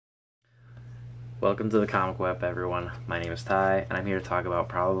Welcome to the Comic Web, everyone. My name is Ty, and I'm here to talk about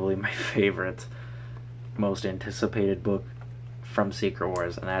probably my favorite, most anticipated book from Secret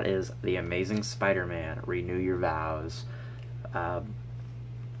Wars, and that is The Amazing Spider-Man, Renew Your Vows. I'm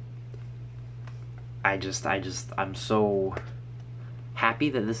so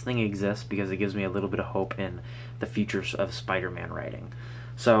happy that this thing exists because it gives me a little bit of hope in the future of Spider-Man writing.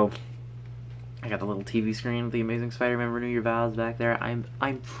 So, I got the little TV screen of The Amazing Spider-Man Renew Your Vows back there. I'm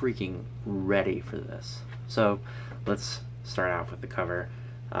freaking ready for this. So, let's start off with the cover.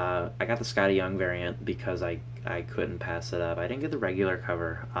 I got the Scotty Young variant because I couldn't pass it up. I didn't get the regular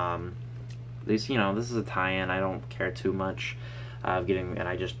cover. This is a tie-in. I don't care too much I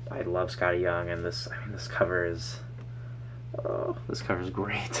love Scotty Young, and this cover is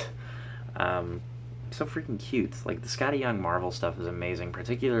great. So freaking cute. Like, the Scotty Young Marvel stuff is amazing.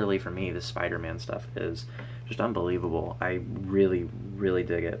 Particularly for me, the Spider-Man stuff is just unbelievable. I really, really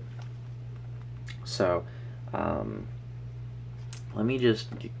dig it. So, let me just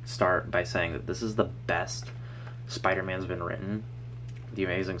start by saying that this is the best Spider-Man's been written. The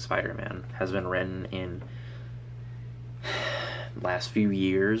Amazing Spider-Man has been written in last few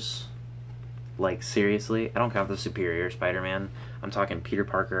years. Like, seriously, I don't count the Superior Spider-Man. I'm talking Peter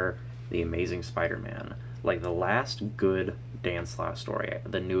Parker, The Amazing Spider-Man. Like, the last good Dan Slott story,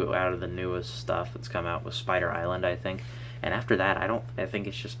 out of the newest stuff that's come out was Spider Island, I think. And after that, I think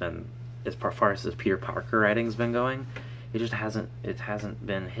it's just been, as far as Peter Parker writing's been going, it hasn't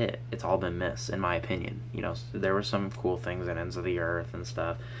been hit. It's all been missed, in my opinion. You know, there were some cool things in Ends of the Earth and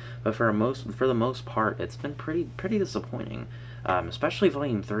stuff, but for the most part, it's been pretty disappointing. Especially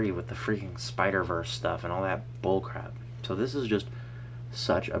Volume 3 with the freaking Spider-Verse stuff and all that bullcrap. So this is just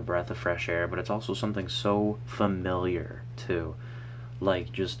such a breath of fresh air, but it's also something so familiar too.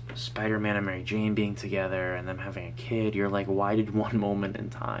 Like, just Spider-Man and Mary Jane being together and them having a kid. You're like, why did one moment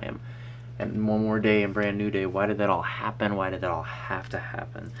in time and one more day and brand new day, why did that all happen? Why did that all have to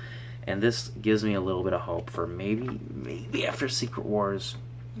happen? And this gives me a little bit of hope for maybe after Secret Wars,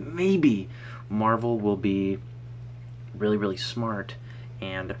 maybe Marvel will be really, really smart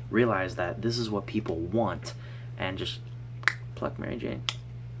and realize that this is what people want, and just pluck Mary Jane,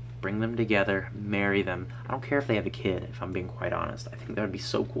 bring them together, marry them. I don't care if they have a kid, if I'm being quite honest. I think that would be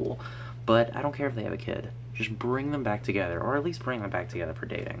so cool, but I don't care if they have a kid. Just bring them back together, or at least bring them back together for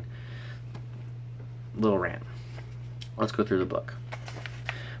dating. Little rant. Let's go through the book.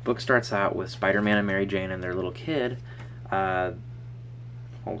 Book starts out with Spider-Man and Mary Jane and their little kid. Hold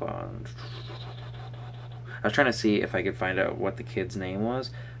on. I was trying to see if I could find out what the kid's name was.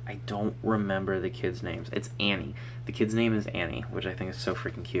 I don't remember the kid's names. It's Annie. The kid's name is Annie, which I think is so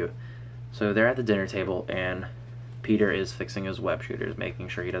freaking cute. So they're at the dinner table, and Peter is fixing his web shooters, making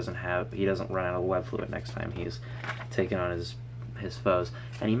sure he doesn't run out of web fluid next time he's taking on his foes.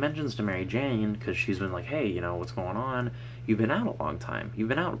 And he mentions to Mary Jane, because she's been like, hey, you know, what's going on? You've been out a long time. You've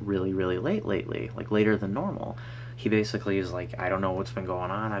been out really, really late lately, like later than normal. He basically is like, I don't know what's been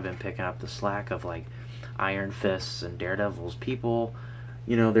going on. I've been picking up the slack of, like, Iron Fists and Daredevil's people.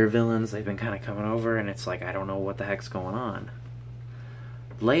 You know, they're villains. They've been kind of coming over, and it's like, I don't know what the heck's going on.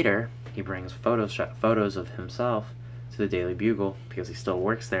 Later, he brings photos of himself to the Daily Bugle, because he still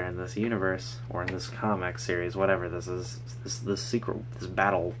works there in this universe, or in this comic series, whatever this is, this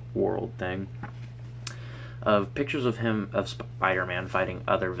battle world thing, of pictures of Spider-Man fighting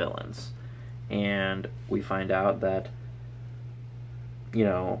other villains. And we find out that, you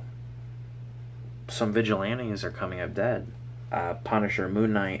know, some vigilantes are coming up dead. Punisher,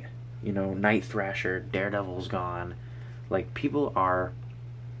 Moon Knight, you know, Night Thrasher, Daredevil's gone. Like, people are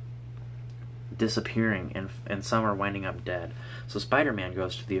disappearing, and some are winding up dead. So Spider-Man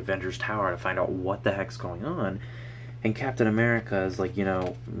goes to the Avengers Tower to find out what the heck's going on, and Captain America is like, you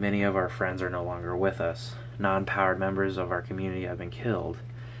know, many of our friends are no longer with us. Non-powered members of our community have been killed,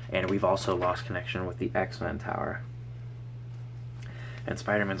 and we've also lost connection with the X-Men Tower. And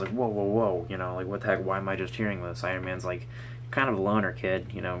Spider-Man's like, whoa, whoa, whoa, you know, like, what the heck, why am I just hearing this? Iron Man's like, kind of a loner kid,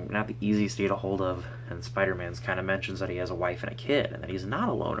 you know, not the easiest to get a hold of, and Spider-Man's kind of mentions that he has a wife and a kid, and that he's not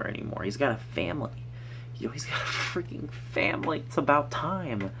a loner anymore. He's got a family. You know, he's got a freaking family. It's about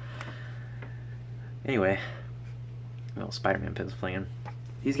time. Anyway, well, Spider-Man pins flinging.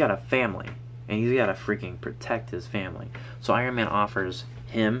 He's got a family, and he's got to freaking protect his family. So Iron Man offers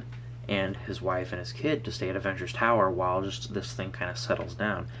him and his wife and his kid to stay at Avengers Tower while just this thing kind of settles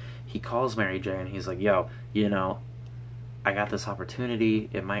down. He calls Mary Jane, he's like, yo, you know, I got this opportunity.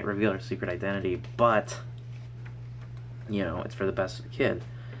 It might reveal her secret identity, but, you know, it's for the best of the kid.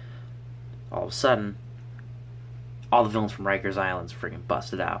 All of a sudden, all the villains from Rikers Island's freaking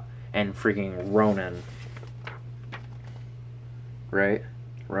busted out. And freaking Ronan, right?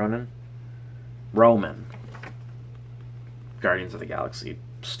 Ronan? Roman. Guardians of the Galaxy,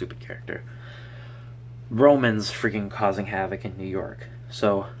 stupid character. Roman's freaking causing havoc in New York.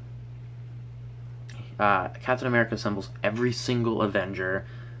 So, Captain America assembles every single Avenger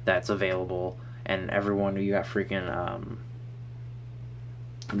that's available, and everyone, you got freaking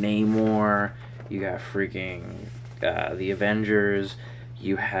Namor, you got freaking the Avengers,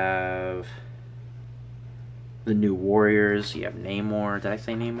 you have the New Warriors, you have Namor. Did I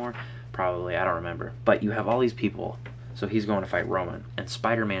say Namor? Probably, I don't remember. But you have all these people, so he's going to fight Roman. And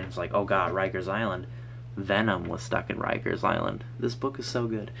Spider-Man is like, oh god, Rikers Island. Venom was stuck in Rikers Island. This book is so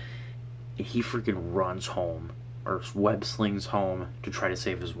good. He freaking runs home, or web slings home to try to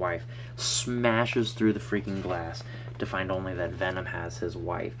save his wife. Smashes through the freaking glass to find only that Venom has his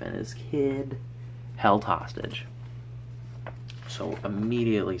wife and his kid held hostage. So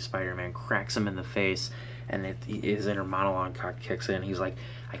immediately Spider-Man cracks him in the face, and his inner monologue kicks in. He's like,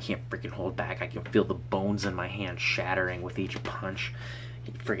 I can't freaking hold back. I can feel the bones in my hand shattering with each punch.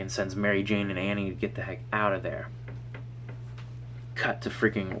 He freaking sends Mary Jane and Annie to get the heck out of there. Cut to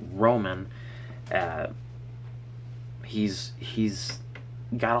freaking Roman. He's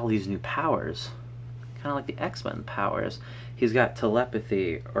got all these new powers, kind of like the X-Men powers. He's got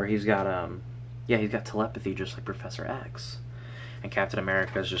telepathy, or he's got telepathy just like Professor X. And Captain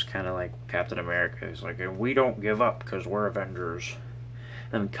America is just kind of like Captain America. He's like, and we don't give up because we're Avengers.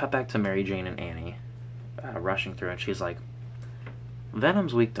 And then we cut back to Mary Jane and Annie rushing through, and she's like,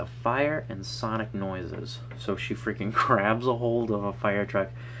 Venom's weak to fire and sonic noises. So she freaking grabs a hold of a fire truck.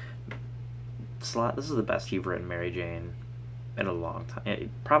 This is the best you've written Mary Jane in a long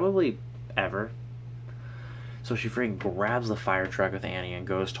time. Probably ever. So she freaking grabs the fire truck with Annie and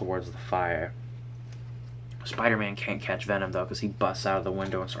goes towards the fire. Spider-Man can't catch Venom, though, because he busts out of the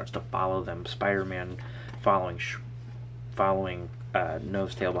window and starts to follow them. Spider-Man following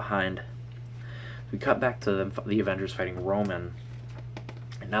nose tail behind. We cut back to them, the Avengers fighting Roman.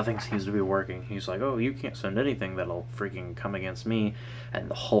 Nothing seems to be working. He's like, oh, you can't send anything that'll freaking come against me. And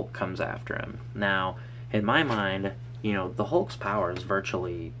the Hulk comes after him. Now, in my mind, the Hulk's power is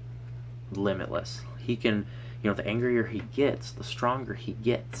virtually limitless. He can, the angrier he gets, the stronger he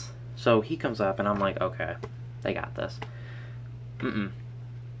gets. So he comes up, and I'm like, okay, they got this.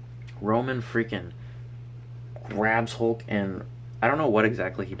 Roman freaking grabs Hulk, and I don't know what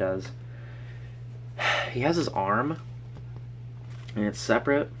exactly he does. He has his arm, and it's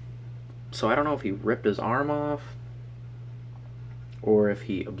separate, so I don't know if he ripped his arm off or if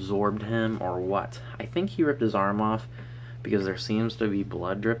he absorbed him or what. I think he ripped his arm off because there seems to be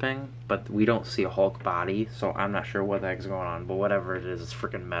blood dripping, but we don't see a Hulk body, so I'm not sure what the heck's going on, but whatever it is, it's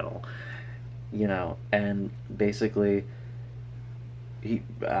freaking metal. And basically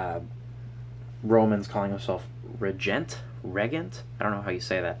Roman's calling himself Regent? I don't know how you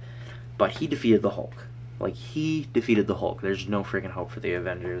say that, but he defeated the Hulk. Like, he defeated the Hulk. There's no freaking hope for the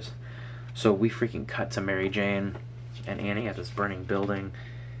Avengers. So we freaking cut to Mary Jane and Annie at this burning building,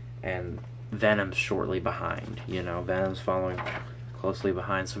 and Venom's shortly behind. Venom's following closely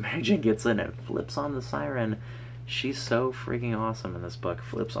behind. So Mary Jane gets in and flips on the siren. She's so freaking awesome in this book.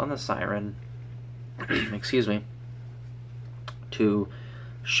 Flips on the siren, excuse me, to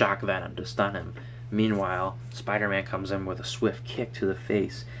shock Venom, to stun him. Meanwhile, Spider-Man comes in with a swift kick to the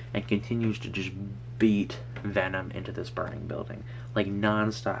face and continues to just beat Venom into this burning building, like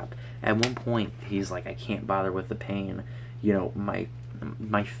non-stop. At one point, he's like, I can't bother with the pain.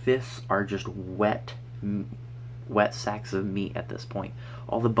 My fists are just wet sacks of meat at this point.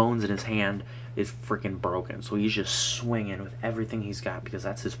 All the bones in his hand is freaking broken, so he's just swinging with everything he's got because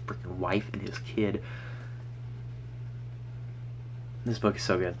that's his freaking wife and his kid. This book is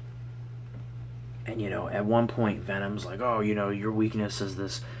so good. And at one point Venom's like, oh, your weakness is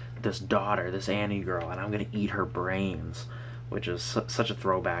this daughter, this Annie girl, and I'm gonna eat her brains, which is such a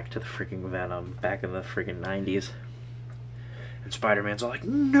throwback to the freaking Venom back in the freaking 90s. And Spider-Man's all like,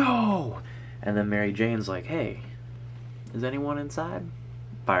 no! And then Mary Jane's like, hey, is anyone inside?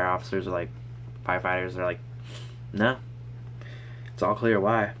 Firefighters are like, no. It's all clear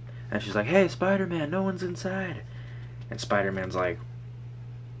why. And she's like, hey, Spider-Man, no one's inside. And Spider-Man's like,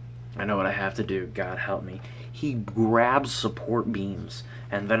 I know what I have to do, God help me. He grabs support beams,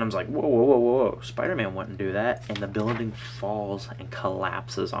 and Venom's like, whoa, whoa, whoa, whoa. Spider-Man wouldn't do that, and the building falls and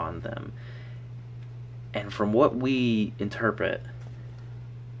collapses on them. And from what we interpret,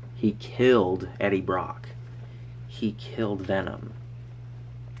 he killed Eddie Brock. He killed Venom.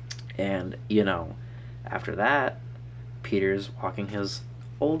 And, after that, Peter's walking his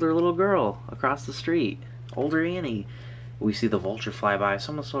older little girl across the street, older Annie. We see the Vulture fly by,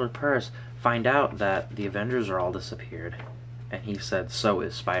 someone stole her purse, find out that the Avengers are all disappeared. and he said so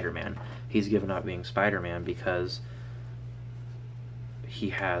is Spider-Man. He's given up being Spider-Man because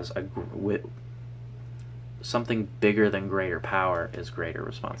he has something bigger than greater power is greater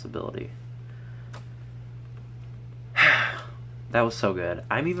responsibility. That was so good.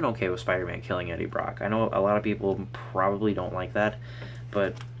 I'm even okay with Spider-Man killing Eddie Brock. I know a lot of people probably don't like that,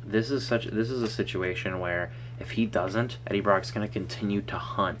 but this is a situation where if he doesn't, Eddie Brock's going to continue to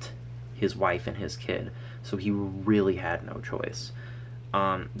hunt his wife and his kid. So he really had no choice.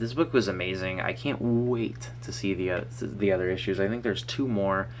 This book was amazing. I can't wait to see the other issues. I think there's 2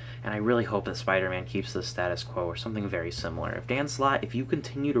 more, and I really hope that Spider-Man keeps the status quo or something very similar. If Dan Slott, if you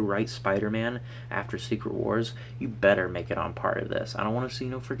continue to write Spider-Man after Secret Wars, you better make it on part of this. I don't want to see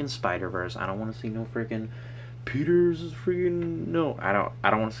no freaking Spider-Verse. I don't want to see no freaking Peter's freaking... No, I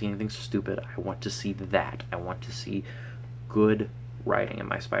don't want to see anything stupid. I want to see that. I want to see good writing in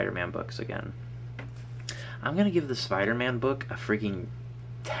my Spider-Man books again. I'm going to give the Spider-Man book a freaking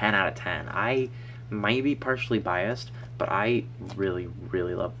 10 out of 10. I might be partially biased, but I really,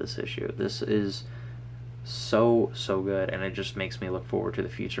 really love this issue. This is so good, and it just makes me look forward to the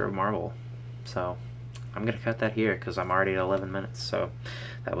future of Marvel. So I'm going to cut that here because I'm already at 11 minutes. So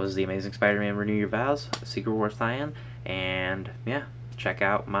that was The Amazing Spider-Man Renew Your Vows, Secret Wars tie-in, and yeah, check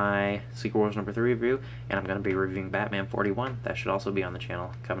out my Secret Wars #3 review, and I'm going to be reviewing Batman 41. That should also be on the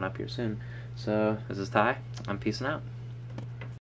channel coming up here soon. So this is Ty. I'm peacing out.